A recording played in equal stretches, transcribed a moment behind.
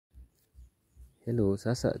Hello,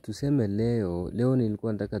 sasa tuseme leo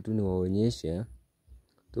nilikuwa nataka tu niwaonyeshe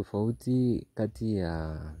tofauti kati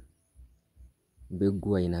ya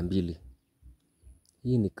mbegu aina mbili.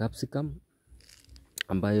 Hii ni capsicum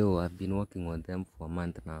ambayo I've been working on them for a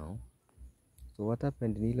month now. So what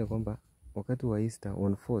happened ni ile kwamba wakati wa Easter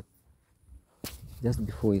on 4th, just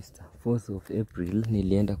before Easter, 4th of April,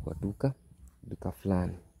 nilienda kwa duka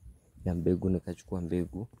fulani ya mbegu, nikachukua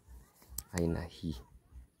mbegu aina hii.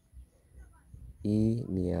 Hii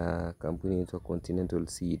ni ya kampuni inaitwa Continental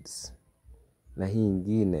Seeds. Na hii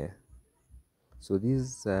ingine, so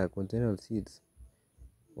these continental seeds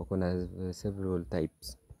wako na several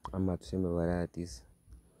types ama tuseme varieties.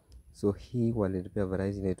 So hii walinipea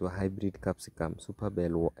variety inaitwa hybrid Capsicum Super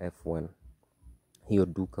Bell F1. Hiyo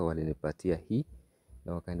duka walinipatia hii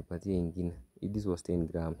na wakanipatia ingine. This was 10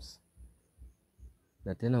 grams.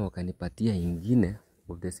 Na tena wakanipatia ingine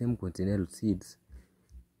of the same continental seeds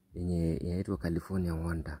yenye inaitwa California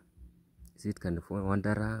Wonder. Is it California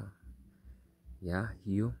Wanderer? Yeah,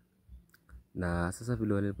 hiyo. Na sasa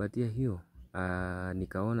vile walipatia hiyo,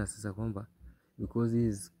 nikaona sasa kwamba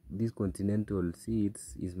because these continental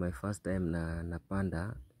seeds is my first time na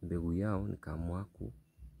napanda mbegu yao, nikaamua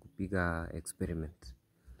kupiga experiment.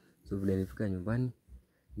 So vile nilifika nyumbani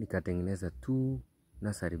nikatengeneza 2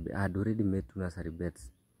 nursery beds. I had already made 2 nursery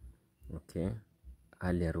beds, okay,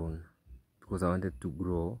 earlier on, because I wanted to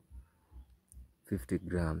grow 50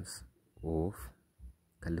 grams of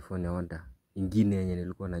California Wonder. Ingine yenye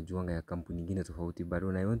nilikuwa najuanga ya kampuni nyingine tofauti, but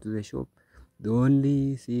when I went to the shop, the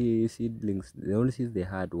only seeds they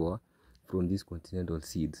had were from these continental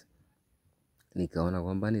seeds. Nikaona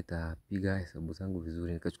kwamba nitapiga hesabu zangu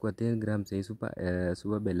vizuri, nikachukua 10 grams ya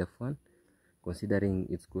Super Bell F1,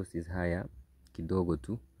 considering its cost is higher kidogo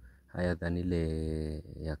tu, higher than ile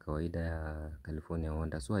ya kawaida ya California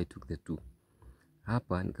Wonder. So I took the 2.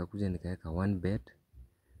 Hapa nikakuja nikaweka 1 bed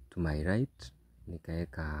to my right,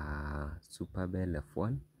 nikaeka Super Bell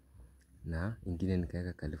F1 na ingine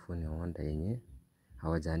nikaeka California Wonder yenye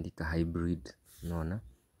hawajaandika hybrid, unaona.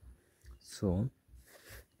 So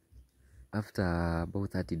after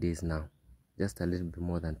about 30 days now, just a little bit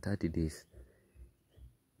more than 30 days,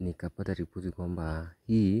 nikapata ripoti kwamba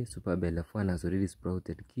hii Super Bell F1 has already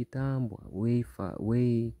sprouted kitambo,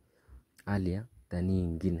 way earlier than hii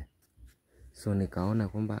ingine. So nikaona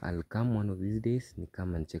kwamba I'll come one of these days ni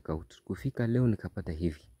come and check out. Kufika leo nikapata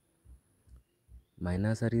hivi. My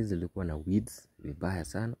nurseries zilikuwa na weeds vibaya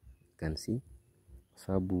sana, you can see,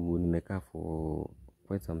 sababu nimekaa for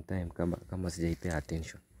quite some time kama sijaipea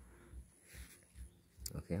attention.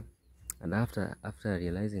 Okay, and after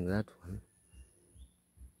realizing that one,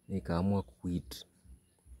 nikaamua quit.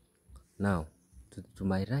 Now to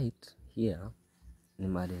my right here ni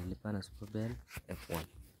mahali nilipanda Super Bell F1.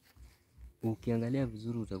 Ukiangalia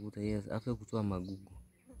vizuri utakuta yes, after kutoa magugu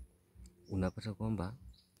unapata kwamba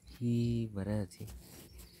hii variety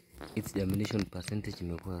its germination percentage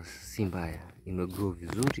imekuwa si mbaya, imegrow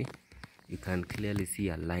vizuri. You can clearly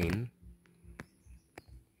see a line,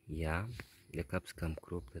 yeah, the capsicum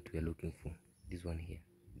crop that we are looking for, this one here,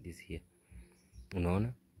 this here,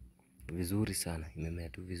 unaona vizuri sana, imemea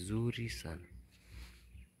tu vizuri sana.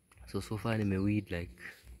 So far nimeweed like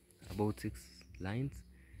about 6 lines.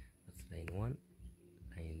 That's line 1,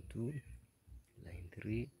 line 2, line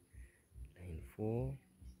 3, line 4,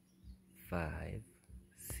 5,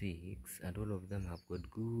 6, and all of them have got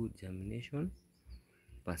good germination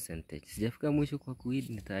percentage. Sijafika mwisho kwa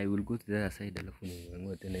kuweed, I will go to the other side alafu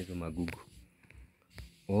niangalie tena hizo magugu.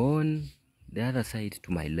 On the other side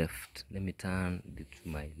to my left, let me turn it to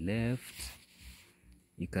my left.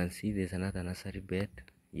 You can see there's another nursery bed.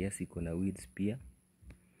 Yes, iko na weeds pia,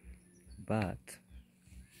 but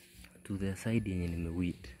to the side yenye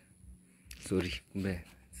nimeweed, sorry, kumbe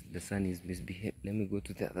the sun is misbehaved. Let me go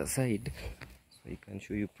to the other side so I can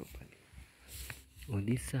show you properly. On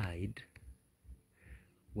this side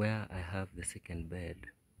where I have the second bed,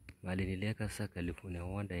 mali nilieka sasa California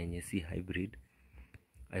Wonder yenye si hybrid,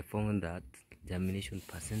 I found that germination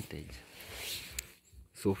percentage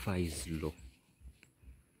so far is low,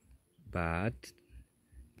 but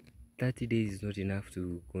 30 days is not enough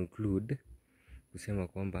to conclude kusema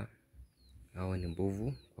kwamba hawa ni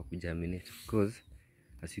mbovu kwa kugerminate, because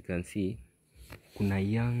as you can see kuna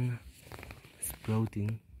young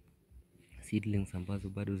sprouting seedlings ambazo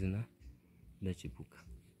bado zinachipuka.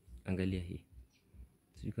 Angalia hii,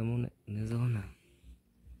 sio kama unaweza ona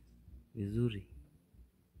vizuri.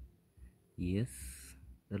 Yes,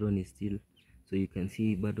 that one is still, so you can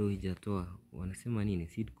see bado haijatoa, wanasema nini,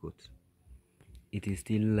 seed coat. It is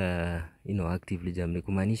still actively germinating,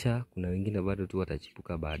 kumaanisha kuna wengine bado tu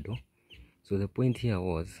watachipuka bado. So the point here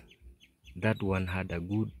was that one had a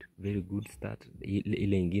very good start.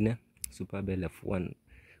 Ile ingine Super Bell F1,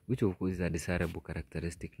 which of course is a desirable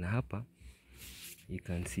characteristic. Na hapa you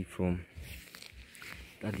can see from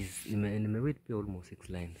that is nimewait pia almost 6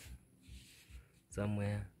 lines.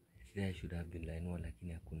 Somewhere there should have been line 1,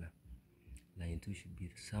 lakini hakuna. Line 2 should be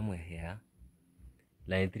somewhere here.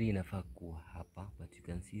 Line 3 inafaa kuwa hapa, but you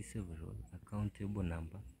can see several accountable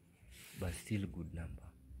number, but still good number.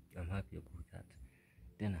 I'm happy about that.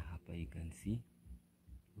 Then hapa you can see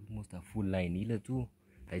almost a full line, ile tu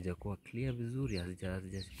haijakuwa clear vizuri,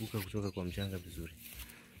 hazijachipuka kutoka kwa mchanga vizuri.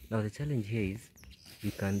 Now the challenge here is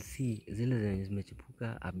you can see zile zenye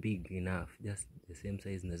zimechipuka are big enough, just the same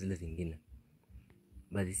size na zile zingine,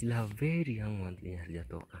 but they still have very young ones yenye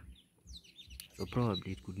hazijatoka. So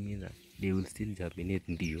probably it could mean that they will still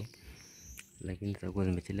germinate, ndio, lakini zitakuwa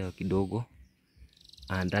zimechelewa kidogo,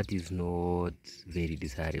 and that is not very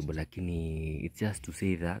desirable. Lakini it's just to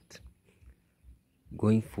say that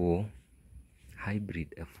going for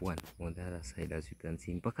hybrid F1 on the other side, as you can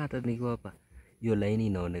see, mpaka hata niko hapa hiyo line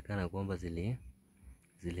inaonekana kwamba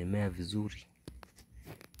zilimea vizuri.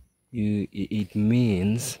 It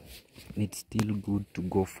means it's still good to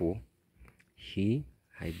go for hii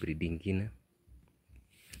hybrid ingine,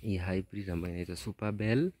 hii hybrid ambayo inaitwa Super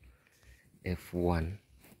Bell F1,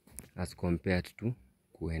 as compared to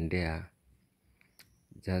kuendea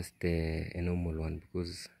just a normal one,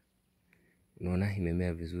 because unaona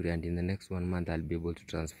imemea vizuri, and in the next 1 month I'll be able to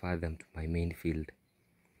transfer them to my main field.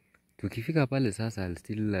 Tukifika pale sasa, I'll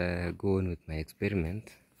still go on with my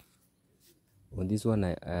experiment. On this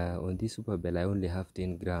one, on this Super Bell, I only have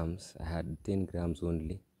 10 grams. I had 10 grams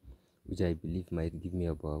only, which I believe might give me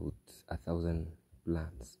about 1,000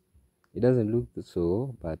 plants. It doesn't look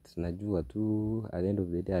so, but najua tu at the end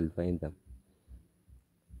of the day I'll find them.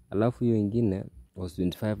 Alafu hiyo ingine was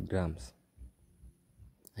 25 grams.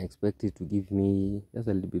 I expect it to give me just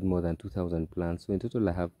a little bit more than 2,000 plants. So in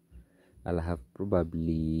total I'll have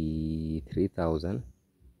probably 3,000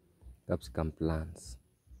 capsicum plants.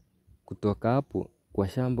 Kutoka hapo kwa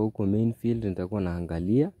shamba huko main field nitakuwa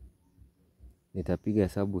naangalia, nitapiga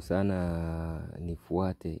hesabu sana,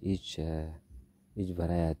 nifuate each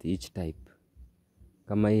variety, each type.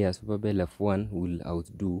 Kama hii ya Super Bell F1 will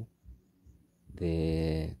outdo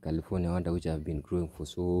the California wonder, which have been growing for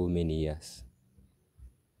so many years.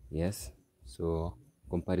 Yes, so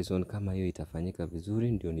comparison kama hiyo itafanyika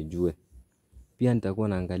vizuri ndio nijue. Pia nitakuwa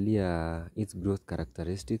naangalia its growth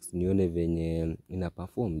characteristics, nione venye ina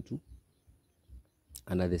perform tu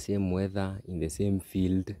under the same weather in the same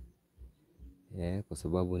field. Kwa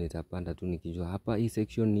sababu nitapanda tu nikijua hapa hii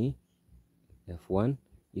section ni F1,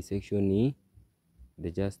 hii section ni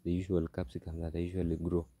just the usual capsicum that I usually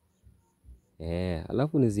grow.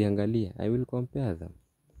 Alafu niziangalia, I will compare them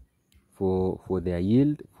for their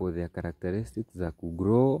yield, for their characteristics za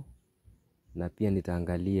kugrow, na pia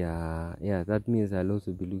nitaangalia, that means I'll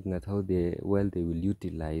also be looking at how they will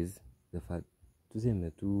utilize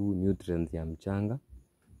tuseme tu nutrients ya mchanga,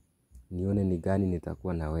 nione ni gani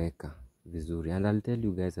nitakuwa naweka vizuri, and I'll tell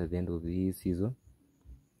you guys at the end of the season.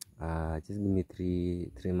 Just give me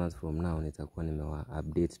 3 months from now, nitakuwa nimewa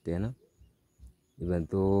update tena, even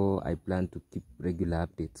though I plan to keep regular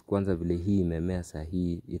updates. Kwanza vile hii imemea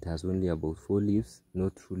sahi, it has only about 4 leaves,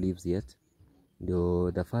 not true leaves yet.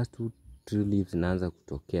 The first 2 true leaves inaanza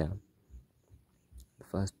kutokea. The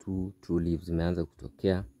first 2 true leaves imeanza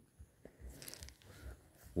kutokea,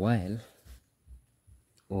 while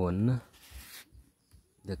on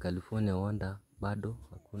the California wonder bado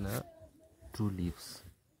hakuna true leaves.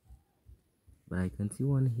 But I can see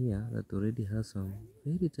one here that already has some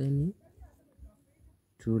very tiny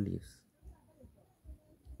true leaves.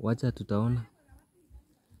 Wacha tutaona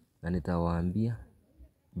na nitawaambia,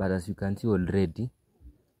 but as you can see already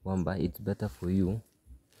kwamba it's better for you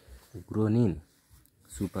to grow in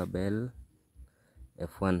Super Bell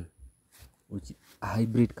F1, which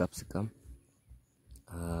hybrid capsicum,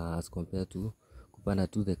 as compared to kupanda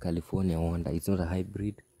to the California wonder. It's not a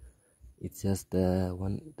hybrid, it's just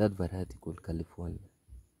that variety called California.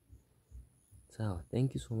 So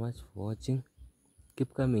thank you so much for watching.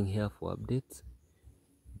 Keep coming here for updates.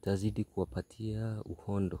 Itazidi kuwapatia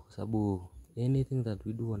uhondo, kwa sababu anything that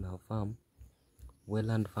we do on our farm,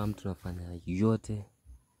 WELAND FARM, tunafanya yote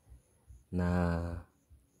na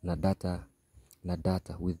data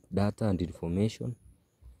with data and information.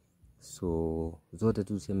 So zote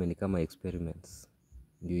tu tuseme ni kama experiments,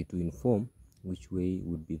 ndio to inform which way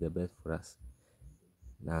would be the best for us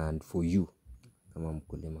and for you kama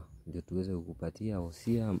mkulima, ndio tuweze kukupatia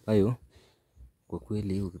hosia ambayo kwa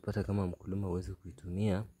kweli ukipata kama mkulima uweze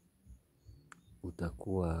kuitumia,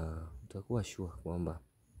 utakuwa sure kwamba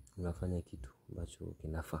unafanya kitu ambacho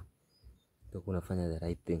kinafaa. Ndio unafanya the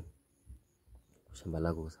right thing kwa shamba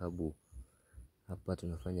lako, kwa sababu hapa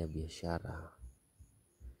tunafanya biashara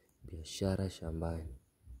shambani.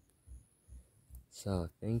 So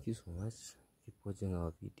thank you so much, keep watching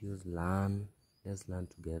our videos, let's learn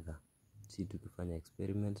together. Si tukifanya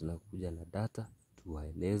experiment na kuja na data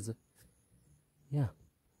tuwaeleze. Yeah,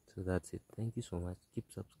 so that's it. Thank you so much.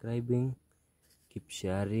 Keep subscribing, keep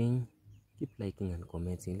sharing, keep liking and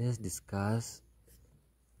commenting. Let's discuss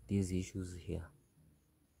these issues here.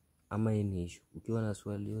 Ama any issue, ukiwa na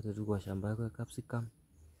swali yote tu kwa shamba yako ya capsicum,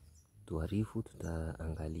 tuarifu,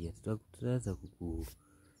 tutaangalia, tutaweza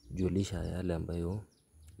kukujulisha yale ambayo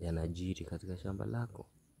yanajiri katika shamba lako.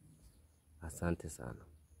 Asante sana.